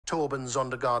Torben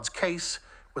Sondergaard's case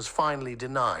was finally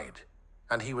denied,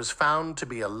 and he was found to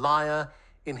be a liar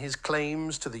in his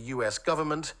claims to the US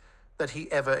government that he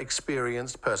ever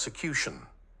experienced persecution.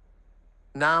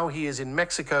 Now he is in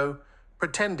Mexico,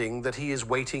 pretending that he is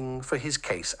waiting for his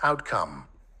case outcome.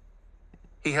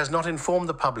 He has not informed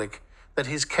the public that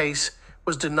his case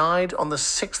was denied on the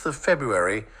 6th of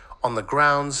February on the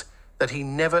grounds that he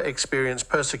never experienced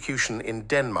persecution in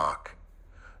Denmark,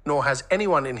 nor has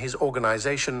anyone in his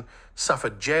organization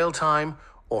suffered jail time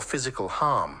or physical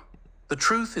harm. The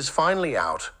truth is finally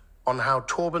out on how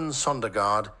Torben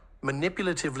Sondergaard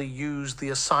manipulatively used the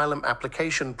asylum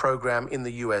application program in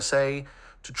the USA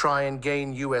to try and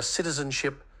gain US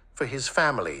citizenship for his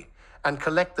family and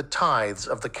collect the tithes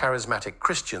of the charismatic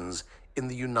Christians in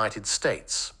the United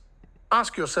States.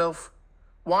 Ask yourself,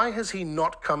 why has he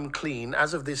not come clean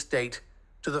as of this date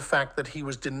to the fact that he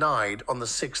was denied on the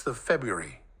 6th of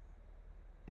February?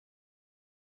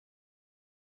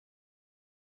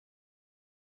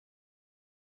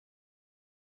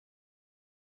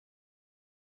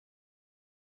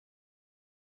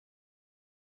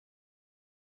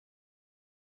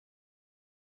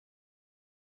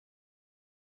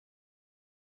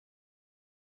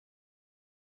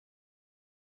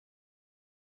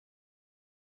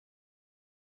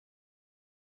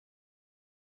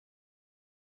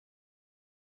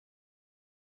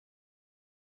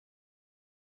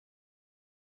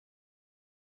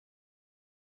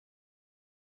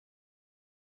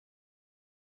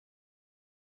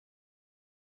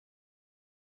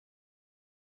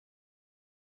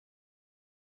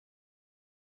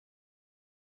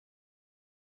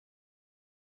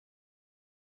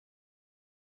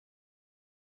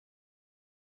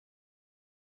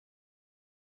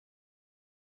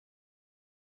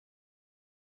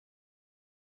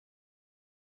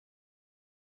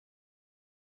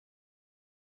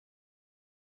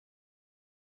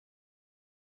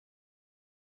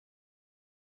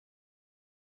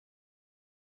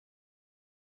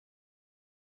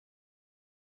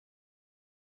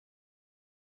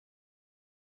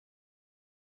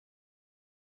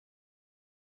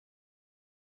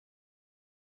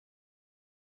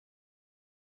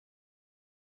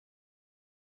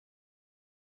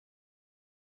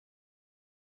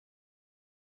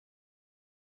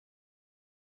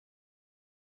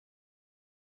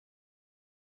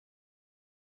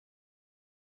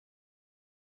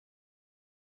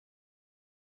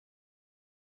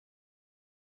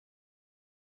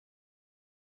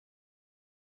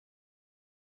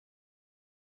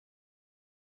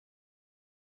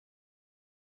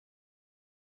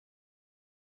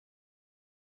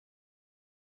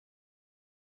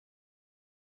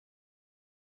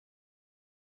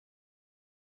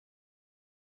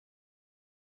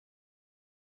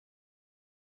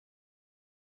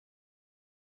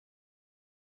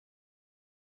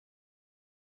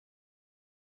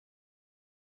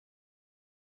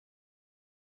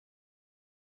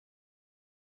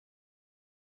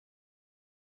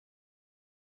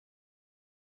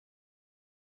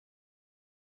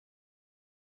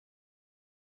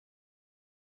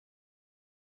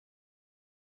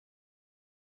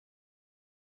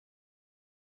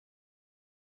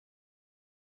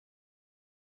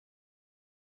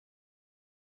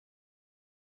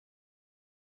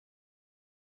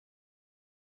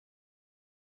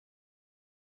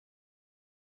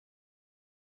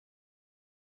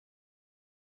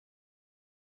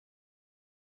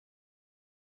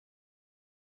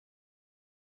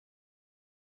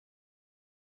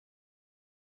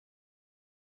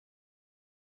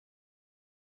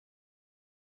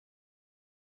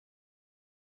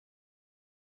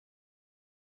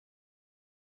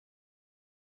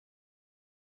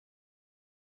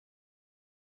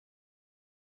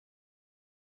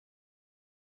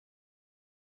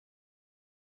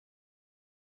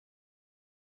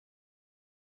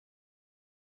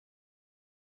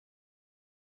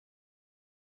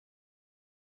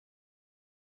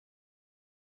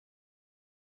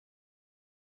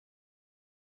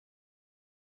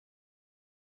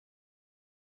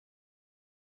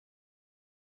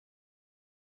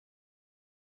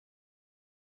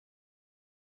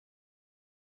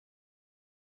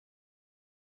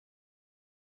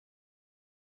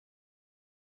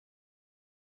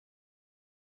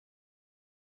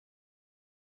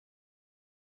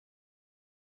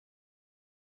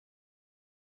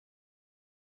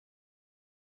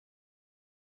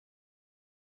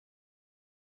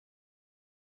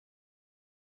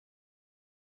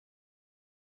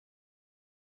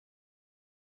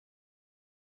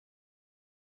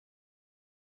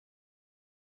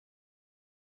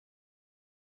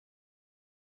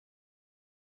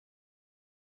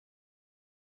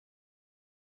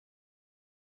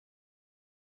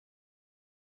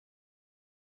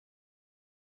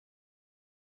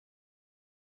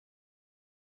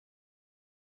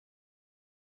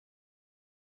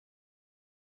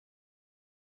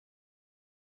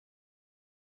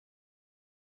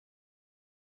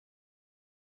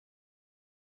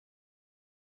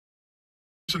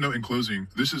 Just a note in closing,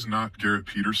 this is not Garrett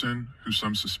Peterson, who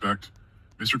some suspect.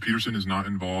 Mr. Peterson is not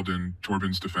involved in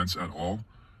Torben's defense at all.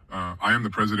 I am the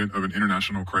president of an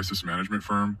international crisis management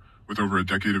firm with over a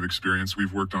decade of experience.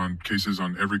 We've worked on cases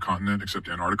on every continent except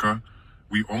Antarctica.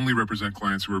 We only represent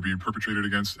clients who are being perpetrated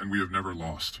against, and we have never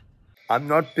lost. I'm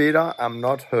not bitter, I'm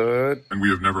not hurt. And we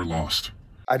have never lost.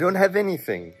 I don't have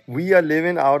anything. We are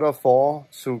living out of 4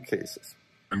 suitcases.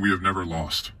 And we have never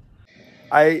lost.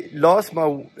 I lost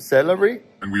my salary.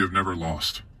 And we have never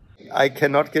lost. I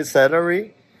cannot get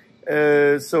salary.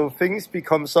 So things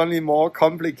become suddenly more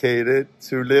complicated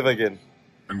to live again.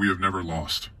 And we have never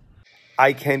lost.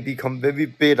 I can become very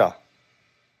bitter.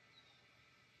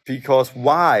 Because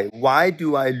why? Why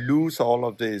do I lose all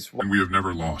of this? And we have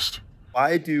never lost.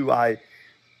 Why do I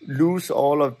lose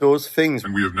all of those things?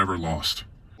 And we have never lost.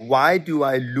 Why do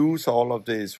I lose all of this?